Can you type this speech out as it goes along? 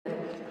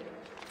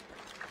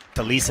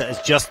Talisa is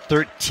just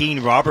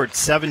 13, Robert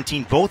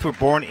 17. Both were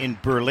born in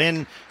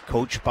Berlin,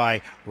 coached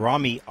by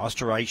Rami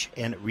Osterreich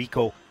and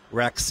Rico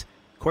Rex,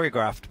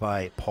 choreographed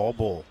by Paul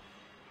Bull.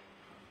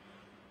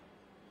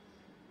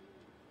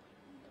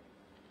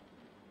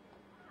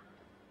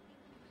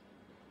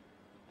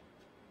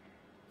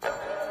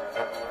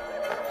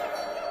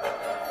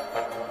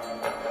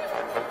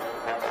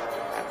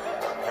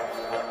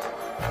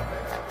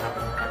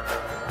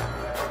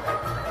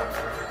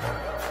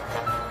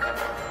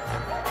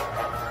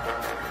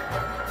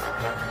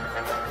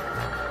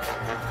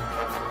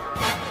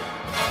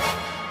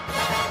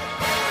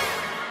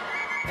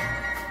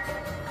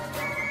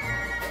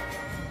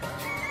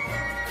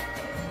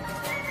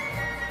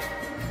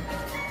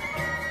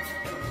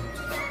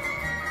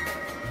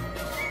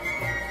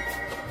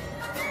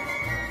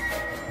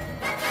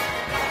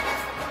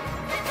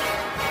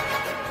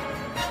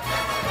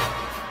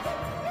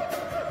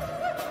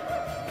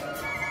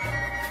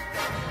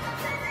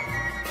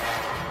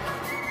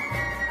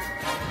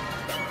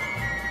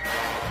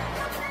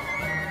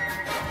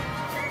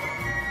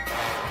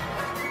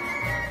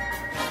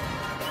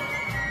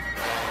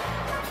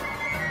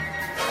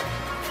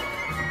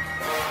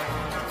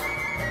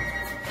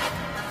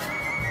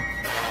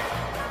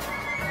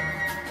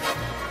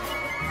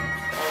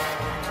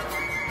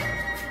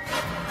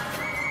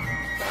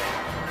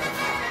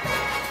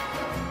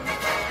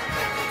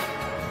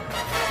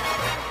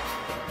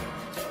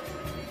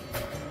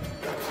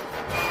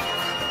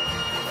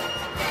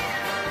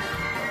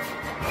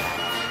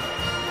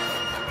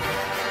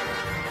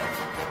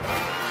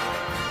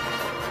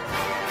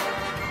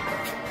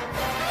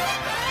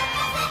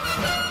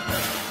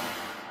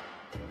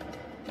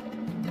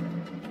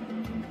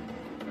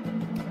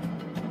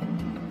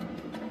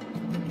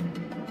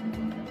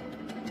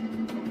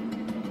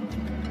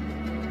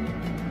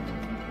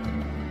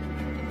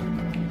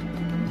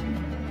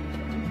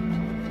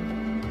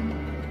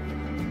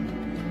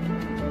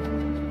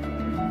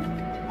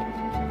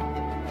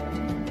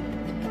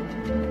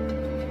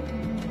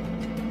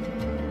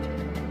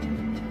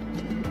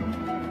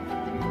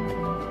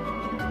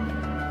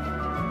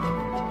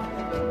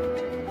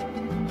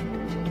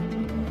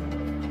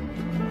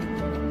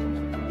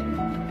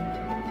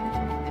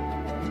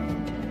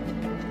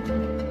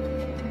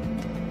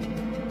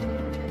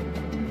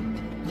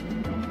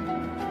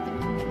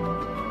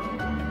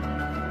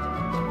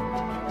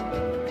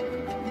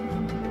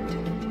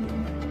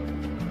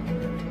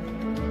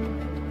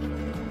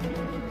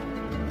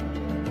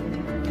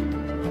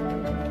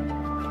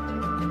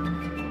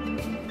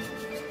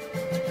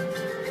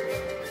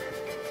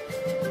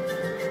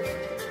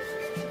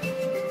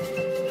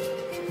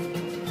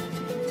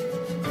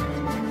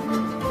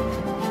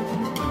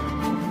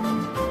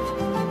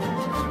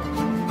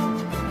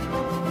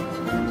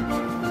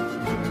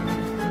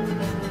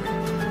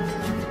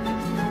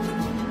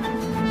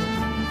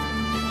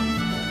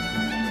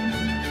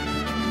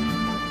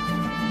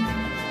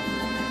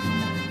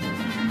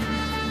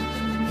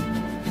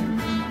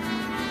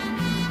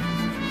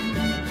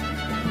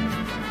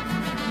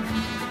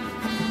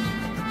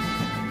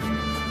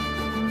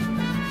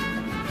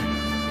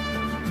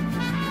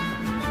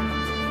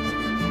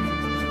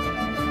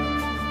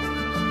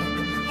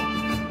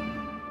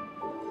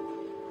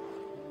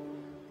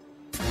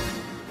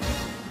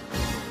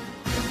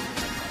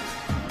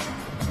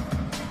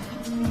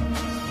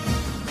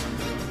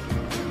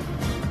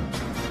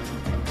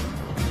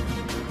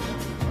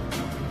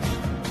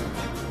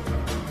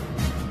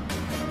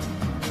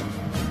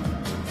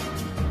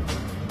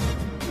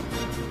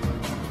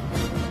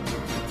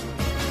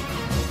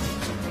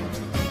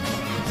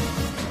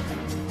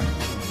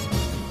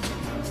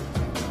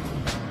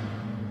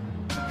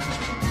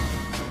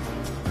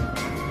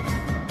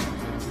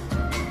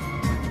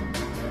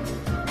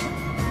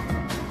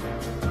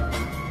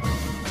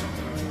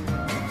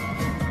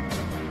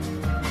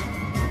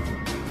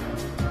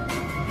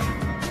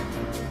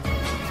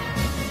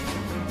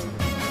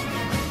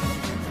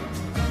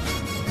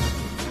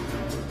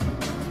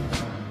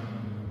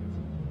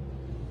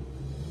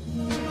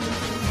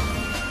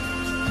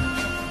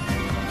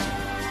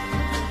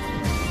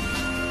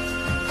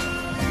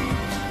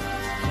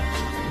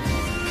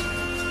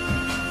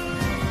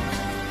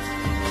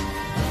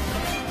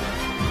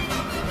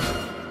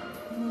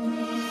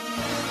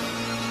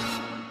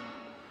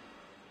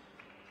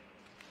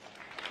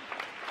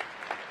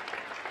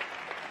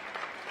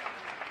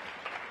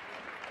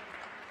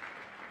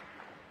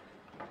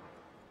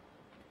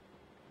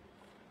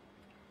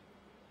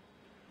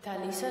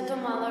 Talisa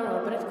THOMALLA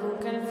Robert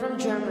KUNKEL from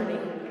Germany.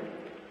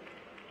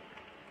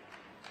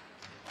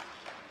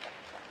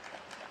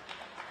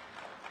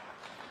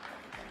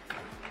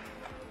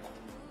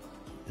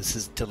 This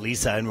is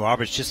Talisa and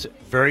Robert's just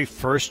very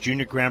first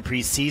Junior Grand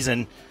Prix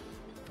season.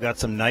 We've got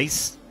some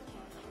nice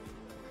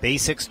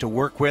basics to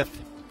work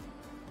with.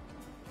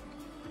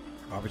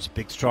 Robert's a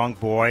big, strong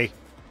boy.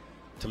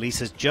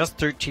 Talisa's just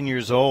 13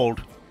 years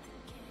old.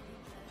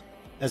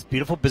 Has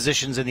beautiful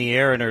positions in the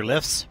air in her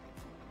lifts.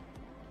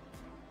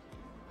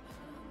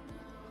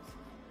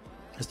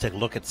 Has take a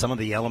look at some of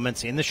the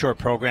elements in the short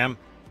program.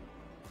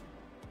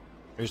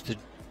 There's the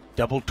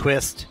double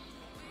twist.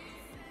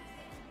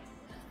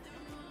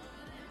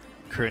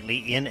 Currently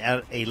in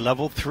at a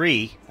level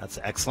 3. That's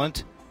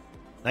excellent.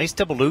 Nice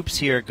double loops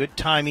here. Good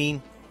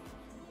timing.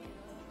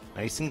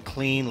 Nice and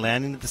clean.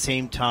 Landing at the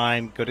same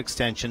time. Good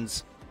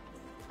extensions.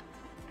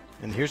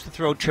 And here's the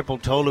throw triple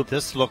toe loop.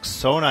 This looks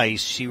so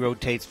nice. She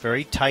rotates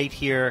very tight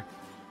here.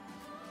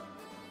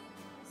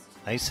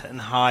 Nice and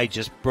high.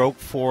 Just broke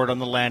forward on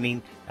the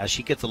landing. As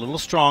she gets a little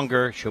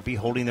stronger, she'll be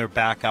holding her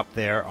back up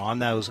there on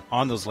those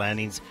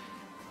landings.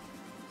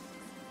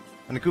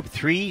 And a group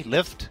 3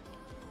 lift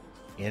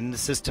in the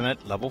system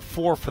at level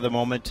 4 for the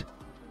moment.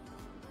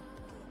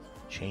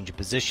 Change of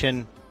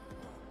position.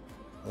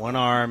 One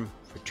arm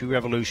for 2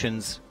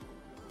 revolutions.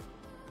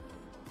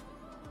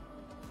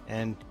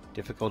 And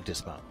difficult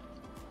dismount.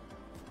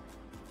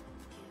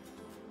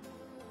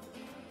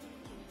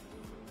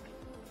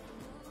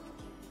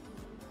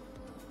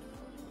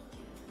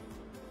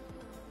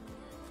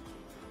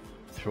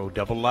 Throw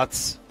double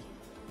Lutz.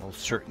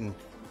 Most certain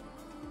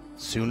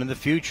soon in the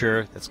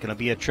future that's going to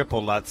be a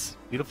triple Lutz.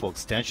 Beautiful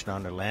extension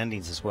on their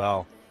landings as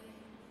well.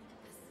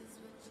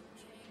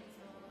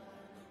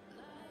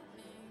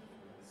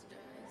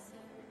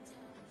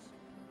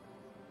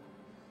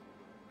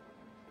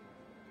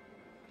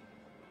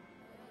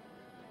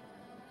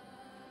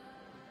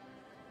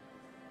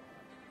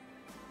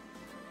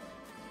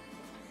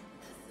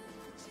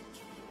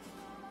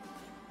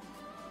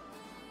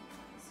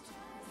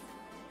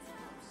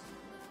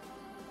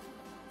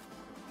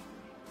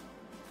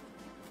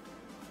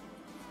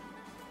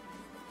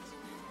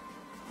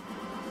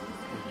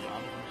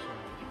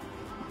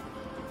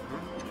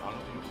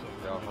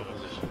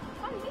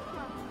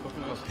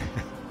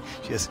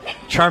 She has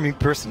charming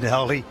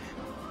personality.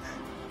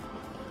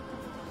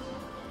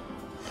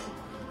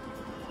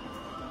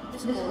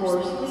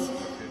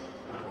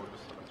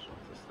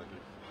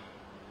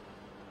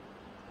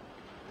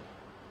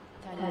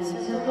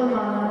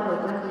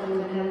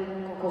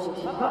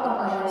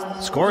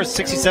 Score is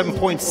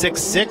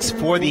 67.66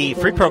 for the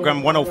free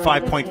program,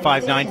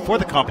 105.59 for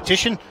the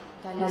competition.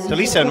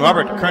 Talisa and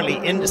Robert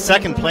currently in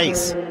second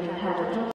place.